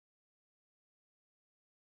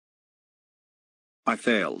I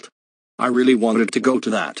failed. I really wanted to go to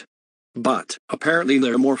that. But, apparently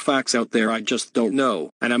there are more facts out there I just don't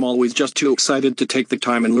know, and I'm always just too excited to take the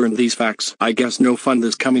time and learn these facts. I guess no fun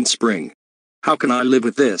this coming spring. How can I live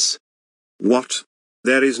with this? What?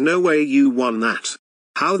 There is no way you won that.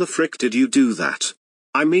 How the frick did you do that?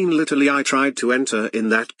 I mean literally I tried to enter in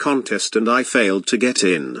that contest and I failed to get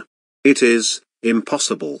in. It is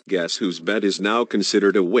impossible. Guess whose bet is now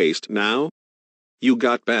considered a waste now? You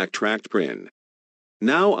got backtracked, Prin.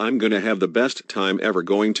 Now I'm gonna have the best time ever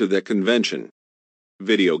going to the convention.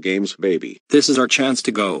 Video games, baby. This is our chance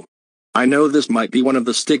to go. I know this might be one of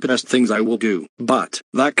the stupidest things I will do, but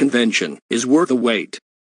that convention is worth the wait.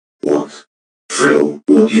 What? Frill,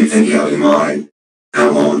 what do you think you have in mind?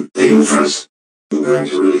 Come on, think for us. We're going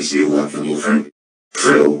to really steal that from your friend.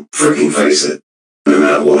 Frill, freaking face it. No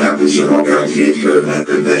matter what happens, you're not going to get to go to that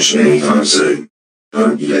convention anytime soon.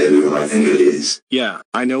 Don't you dare do what I think it is. Yeah,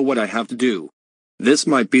 I know what I have to do. This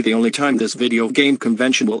might be the only time this video game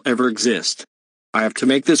convention will ever exist. I have to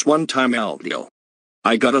make this one-time out deal.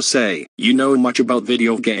 I gotta say, you know much about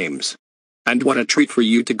video games. And what a treat for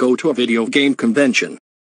you to go to a video game convention.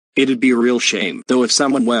 It'd be a real shame, though, if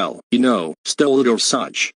someone, well, you know, stole it or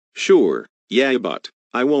such. Sure, yeah, but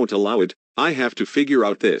I won't allow it. I have to figure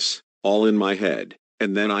out this, all in my head,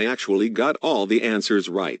 and then I actually got all the answers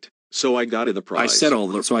right, so I got the prize. I said all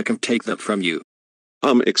that so I can take that from you.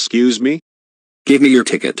 Excuse me? Give me your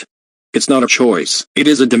ticket. It's not a choice, it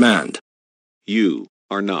is a demand. You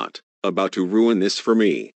are not about to ruin this for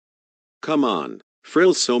me. Come on,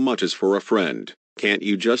 Frill, so much as for a friend, can't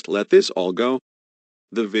you just let this all go?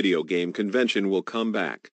 The video game convention will come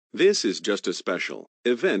back. This is just a special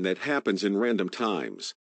event that happens in random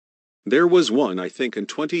times. There was one, I think, in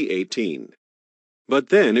 2018. But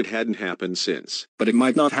then it hadn't happened since. But it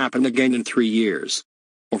might not happen again in 3 years.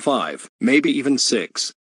 Or 5, maybe even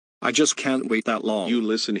 6. I just can't wait that long. You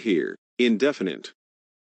listen here, indefinite.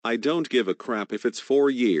 I don't give a crap if it's 4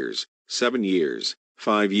 years, 7 years,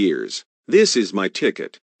 5 years. This is my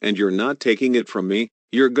ticket, and you're not taking it from me.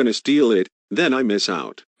 You're gonna steal it, then I miss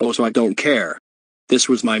out. Oh, so I don't care. This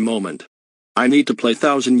was my moment. I need to play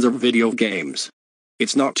thousands of video games.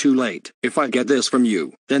 It's not too late. If I get this from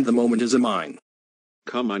you, then the moment is mine.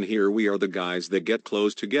 Come on, here we are, the guys that get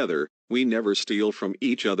close together. We never steal from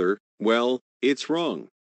each other. Well, it's wrong.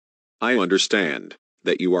 I understand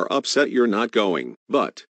that you are upset you're not going,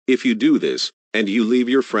 but if you do this, and you leave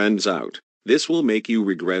your friends out, this will make you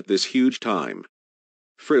regret this huge time.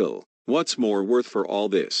 Frill, what's more worth for all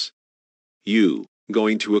this? You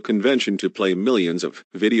going to a convention to play millions of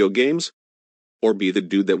video games? Or be the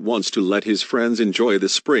dude that wants to let his friends enjoy the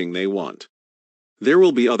spring they want? There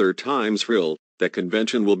will be other times, Frill, that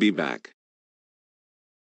convention will be back.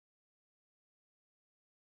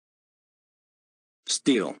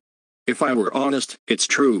 Steal. If I were honest, it's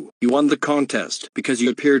true, you won the contest because you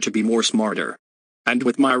appear to be more smarter. And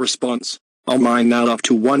with my response, I'll mine now up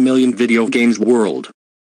to 1 million video games world.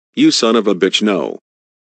 You son of a bitch, no.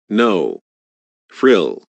 No.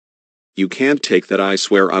 Frill. You can't take that, I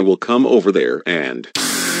swear I will come over there and...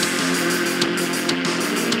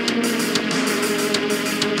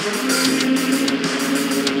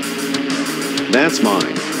 That's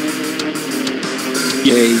mine.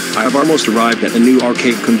 Yay, I have almost arrived at the new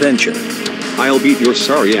arcade convention. I'll beat your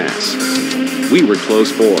sorry ass. We were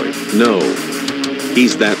close, boy. No.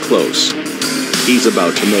 He's that close. He's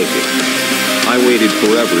about to make it. I waited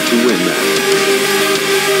forever to win that.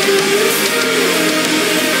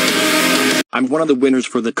 I'm one of the winners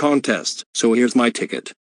for the contest, so here's my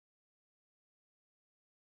ticket.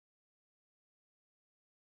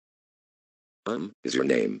 Is your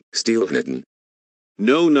name Steel Hidden?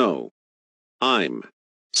 No. I'm...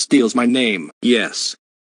 Steel's my name, yes.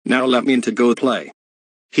 Now let me in to go play.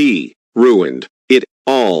 He ruined it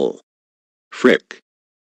all. Frick.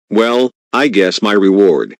 Well, I guess my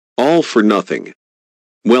reward, all for nothing.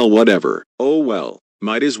 Well, whatever. Oh well,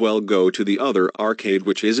 might as well go to the other arcade,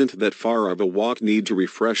 which isn't that far of a walk. Need to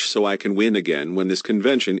refresh so I can win again when this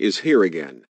convention is here again.